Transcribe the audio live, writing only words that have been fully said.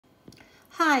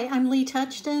Hi, I'm Lee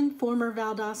Touchton, former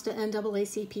Valdosta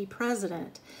NAACP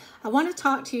president. I want to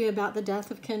talk to you about the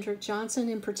death of Kendrick Johnson,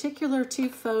 in particular two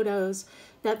photos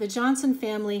that the Johnson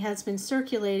family has been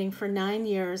circulating for 9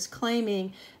 years,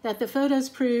 claiming that the photos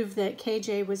prove that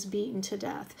KJ was beaten to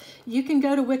death. You can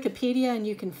go to Wikipedia and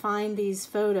you can find these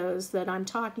photos that I'm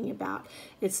talking about.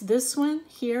 It's this one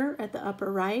here at the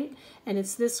upper right, and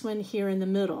it's this one here in the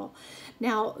middle.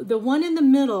 Now, the one in the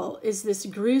middle is this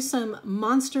gruesome,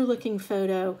 monster-looking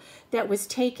photo that was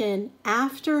taken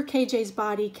after KJ's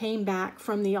body came back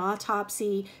from the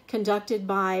autopsy conducted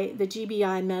by the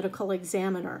GBI medical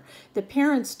examiner. The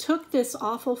parents took this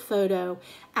awful photo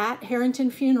at Harrington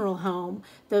Funeral Home,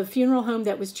 the funeral home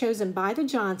that was chosen by the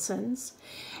Johnsons,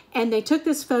 and they took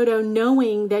this photo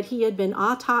knowing that he had been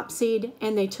autopsied,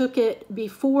 and they took it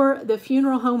before the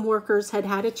funeral home workers had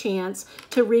had a chance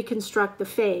to reconstruct the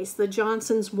face. The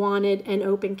Johnsons wanted an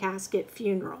open casket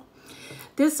funeral.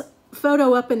 This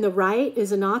photo up in the right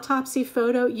is an autopsy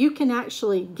photo. You can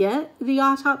actually get the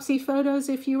autopsy photos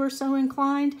if you are so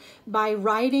inclined by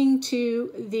writing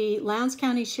to the Lowndes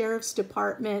County Sheriff's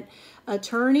Department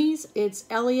attorneys. It's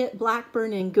Elliott,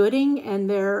 Blackburn, and Gooding, and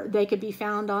they could be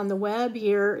found on the web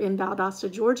here in Valdosta,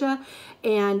 Georgia,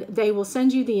 and they will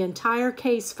send you the entire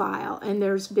case file, and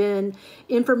there's been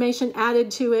information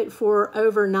added to it for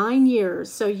over 9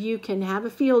 years, so you can have a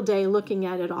field day looking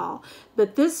at it all.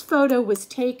 But this photo was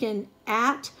taken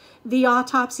at the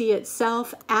autopsy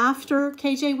itself after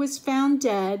KJ was found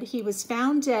dead. He was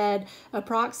found dead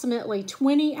approximately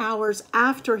 20 hours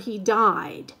after he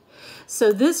died.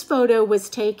 So this photo was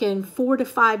taken 4 to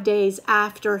 5 days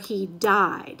after he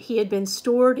died. He had been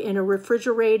stored in a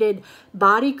refrigerated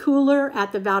body cooler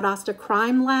at the Valdosta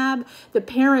Crime Lab. The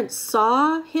parents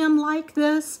saw him like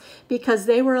this because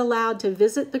they were allowed to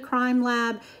visit the crime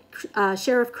lab.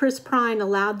 Sheriff Chris Prine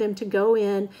allowed them to go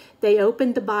in. They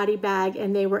opened the body bag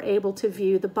and they were able to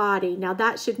view the body. Now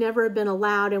that should never have been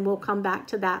allowed, and we'll come back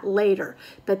to that later.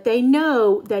 But they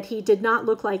know that he did not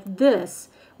look like this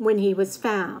when he was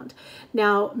found.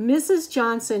 Now, Mrs.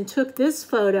 Johnson took this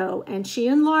photo and she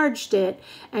enlarged it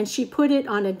and she put it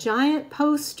on a giant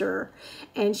poster,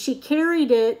 and she carried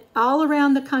it all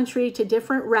around the country to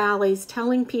different rallies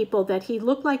telling people that he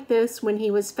looked like this when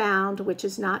he was found, which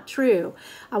is not true.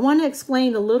 I want to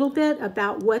explain a little bit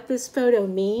about what this photo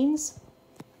means.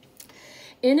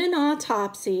 In an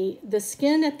autopsy, the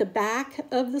skin at the back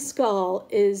of the skull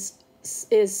is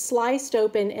sliced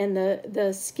open, and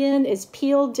the skin is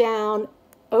peeled down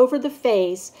over the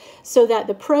face so that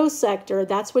the prosector,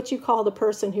 that's what you call the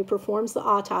person who performs the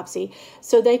autopsy,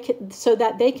 so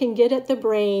that they can get at the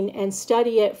brain and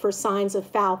study it for signs of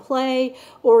foul play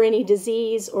or any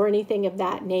disease or anything of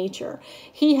that nature.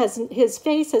 His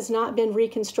face has not been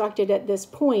reconstructed at this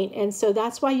point, and so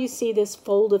that's why you see this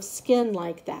fold of skin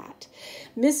like that.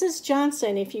 Mrs.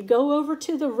 Johnson, if you go over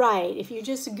to the right, if you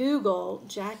just Google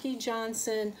Jackie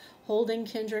Johnson holding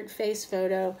Kendrick face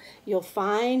photo, you'll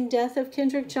find death of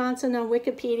Kendrick Johnson on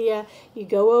Wikipedia. You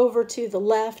go over to the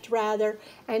left, rather,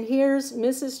 and here's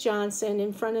Mrs. Johnson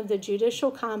in front of the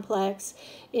judicial complex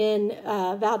in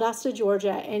Valdosta,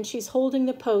 Georgia, and she's holding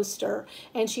the poster,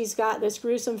 and she's got this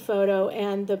gruesome photo,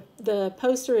 and the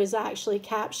poster is actually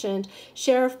captioned,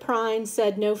 "Sheriff Prine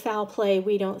said no foul play,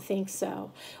 we don't think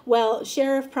so." Well,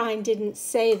 Sheriff Prine didn't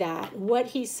say that. What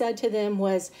he said to them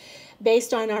was,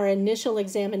 based on our initial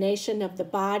examination of the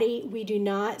body, we do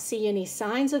not see any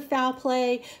signs of foul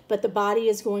play, but the body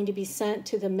is going to be sent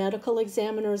to the medical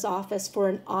examiner's office for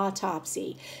an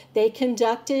autopsy. They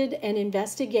conducted an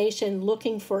investigation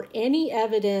looking for any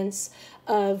evidence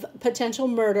of potential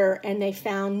murder, and they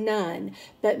found none.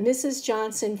 But Mrs.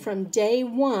 Johnson from day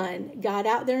one got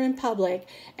out there in public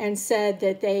and said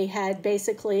that they had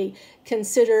basically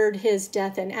considered his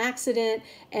death an accident,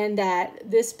 and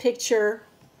that this picture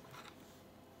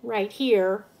right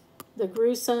here, the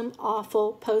gruesome,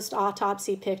 awful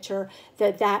post-autopsy picture,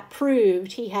 that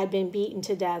proved he had been beaten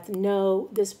to death. No,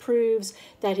 this proves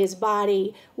that his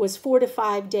body was 4 to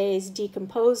 5 days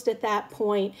decomposed at that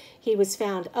point. He was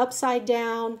found upside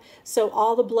down, so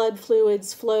all the blood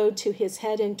fluids flowed to his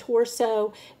head and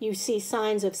torso. You see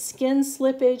signs of skin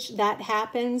slippage that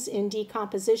happens in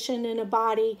decomposition in a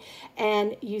body,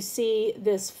 and you see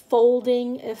this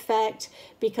folding effect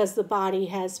because the body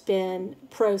has been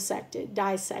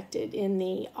dissected in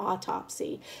the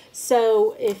autopsy.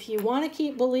 So if you want to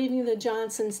keep believing the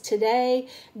Johnsons today,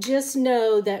 just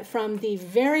know that from the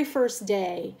very first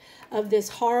day of this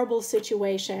horrible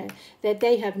situation, that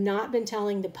they have not been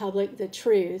telling the public the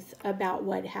truth about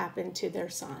what happened to their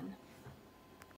son.